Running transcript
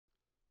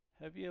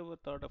Have you ever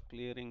thought of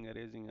clearing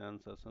erasing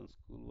answers on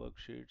school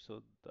worksheets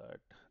so that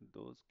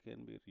those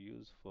can be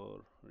reused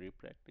for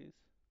repractice?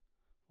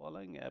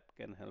 Following app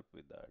can help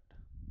with that.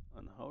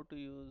 On how to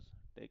use,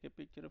 take a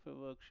picture of a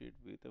worksheet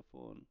with a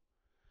phone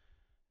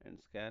and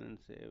scan and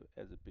save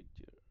as a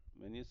picture.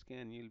 When you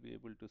scan, you'll be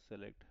able to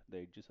select the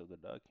edges of the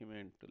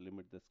document to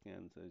limit the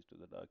scan size to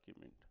the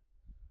document.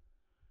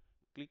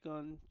 Click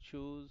on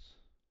choose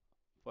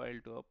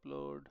file to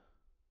upload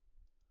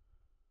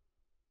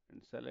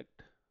and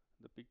select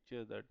the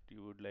picture that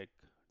you would like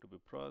to be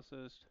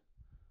processed,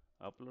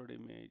 upload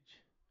image,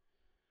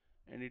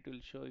 and it will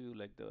show you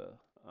like the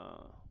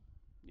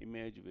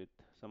image with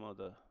some of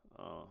the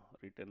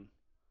written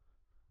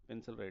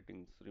pencil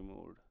writings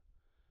removed.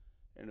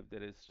 And if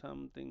there is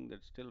something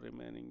that's still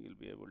remaining, you'll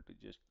be able to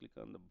just click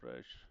on the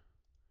brush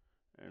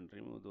and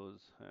remove those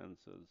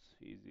answers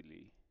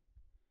easily.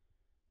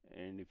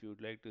 And if you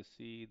would like to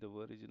see the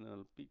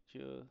original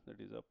picture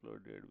that is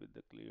uploaded with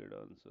the cleared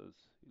answers,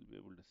 you'll be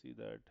able to see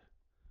that.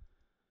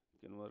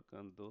 You can work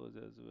on those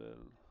as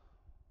well.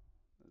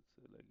 Let's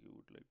say like you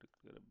would like to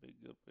clear a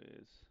bigger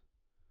space,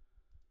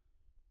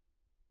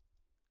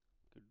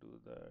 you could do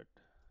that.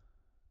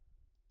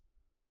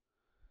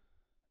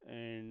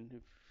 And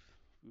if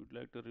you would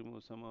like to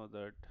remove some of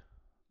that,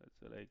 let's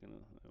say like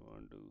I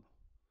want to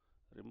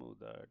remove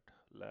that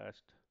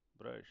last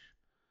brush,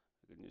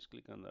 I can just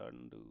click on the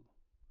undo.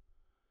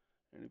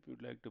 And if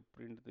you'd like to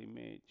print the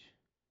image,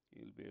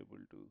 you'll be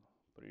able to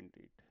print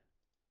it,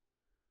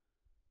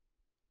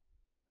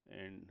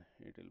 and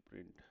it will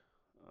print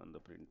on the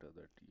printer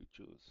that you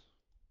choose.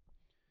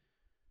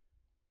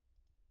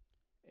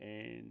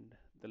 And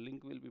the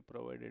link will be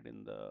provided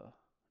in the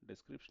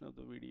description of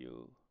the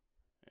video.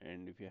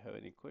 And if you have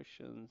any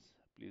questions,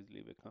 please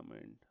leave a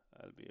comment.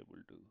 I'll be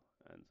able to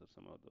answer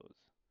some of those.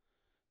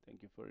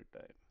 Thank you for your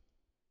time.